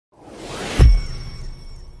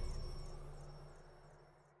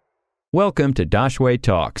Welcome to Dashway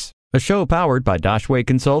Talks, a show powered by Dashway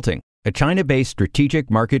Consulting, a China-based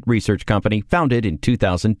strategic market research company founded in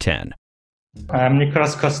 2010. I'm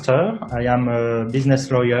Nicolas Coster. I am a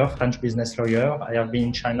business lawyer, French business lawyer. I have been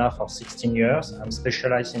in China for 16 years. I'm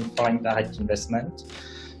specialized in foreign direct investment.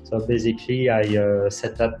 So basically, I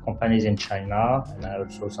set up companies in China, and I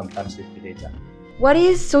also sometimes liquidate them. What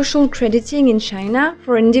is social crediting in China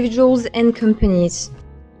for individuals and companies?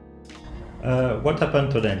 What happened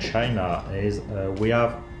today in China is we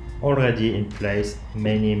have already in place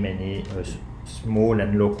many small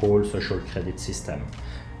and local social credit system.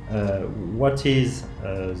 What is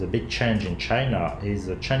the big change in China is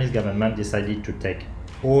the Chinese government decided to take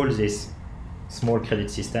all this small credit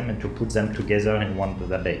system and to put them together in one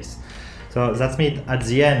database. So that means at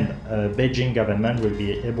the end, Beijing government will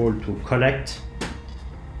be able to collect,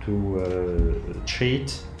 to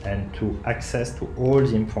treat, and to access to all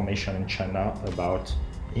the information in China about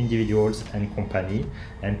individuals and company,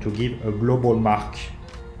 and to give a global mark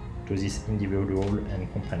to these individuals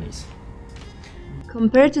and companies.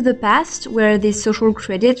 Compared to the past, where this social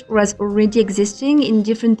credit was already existing in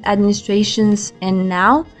different administrations, and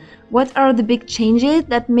now, what are the big changes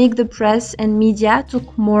that make the press and media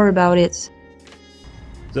talk more about it?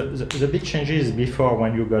 The big changes before,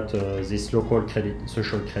 when you got this local credit,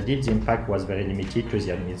 social credit, the impact was very limited to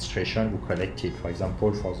the administration who collected. For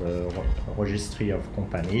example, for the registry of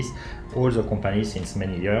companies, all the companies since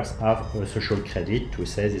many years have a social credit to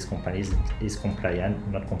say this company is compliant,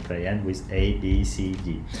 not compliant with A, B, C,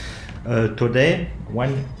 D. Today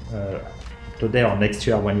or next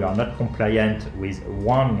year, when you are not compliant with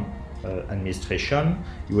one administration,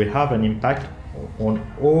 you will have an impact on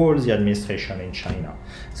all the administration in China.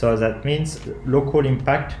 So that means local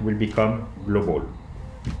impact will become global.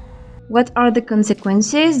 What are the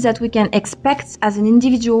consequences that we can expect as an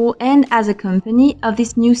individual and as a company of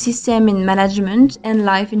this new system in management and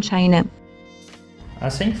life in China? I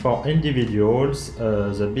think for individuals,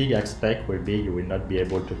 the big aspect will be you will not be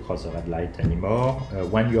able to cross the red light anymore.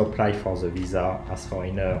 When you apply for the visa as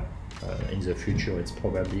foreigner, in the future, it's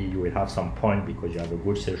probably you will have some point because you have a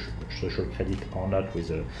good social credit or not with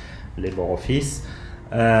the labor office.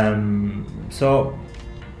 So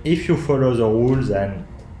if you follow the rules, then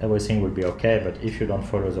everything will be okay. But if you don't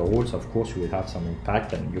follow the rules, of course, you will have some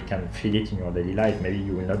impact, and you can feel it in your daily life. Maybe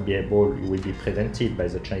you will not be able, you will be prevented by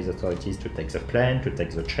the Chinese authorities to take the plane, to take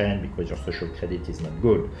the train because your social credit is not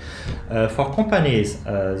good. For companies,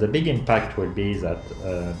 the big impact will be that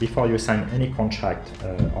before you sign any contract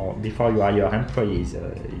or before you hire employees,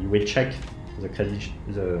 you will check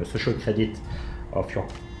the social credit of your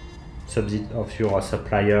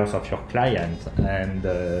suppliers, of your client, and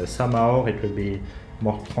somehow it will be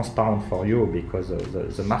more transparent for you because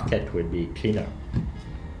the market will be cleaner.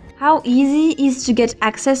 How easy is to get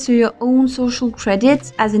access to your own social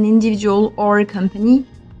credit as an individual or a company?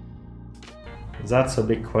 That's a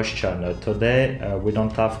big question. Today, we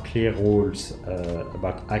don't have clear rules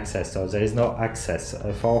about access, so there is no access.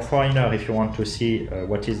 For a foreigner, if you want to see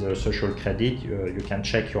what is the social credit, you can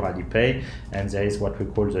check your Alipay, and there is what we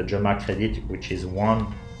call the JEMA credit, which is one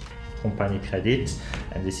company credit,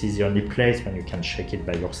 and this is the only place when you can check it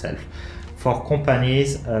by yourself. For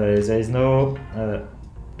companies, there is no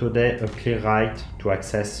today a clear right to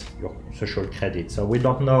access your social credit. So we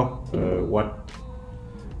don't know what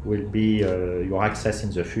will be your access in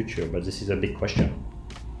the future, but this is a big question.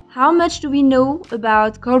 How much do we know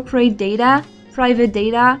about corporate data, private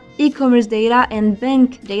data, e-commerce data, and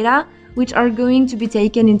bank data, which are going to be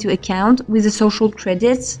taken into account with the social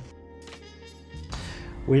credits?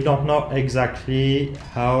 We don't know exactly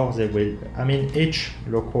how they will. I mean, each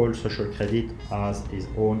local social credit has its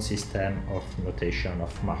own system of notation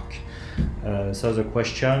of mark. So the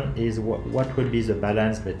question is what will be the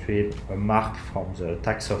balance between a mark from the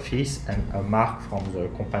tax office and a mark from the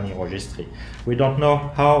company registry. We don't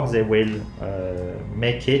know how they will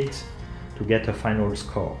make it to get a final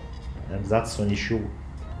score. And that's an issue.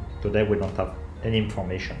 Today we don't have any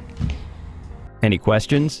information. Any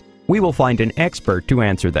questions? We will find an expert to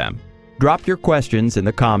answer them. Drop your questions in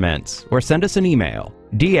the comments or send us an email,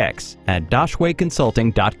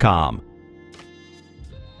 dx@dashwayconsulting.com.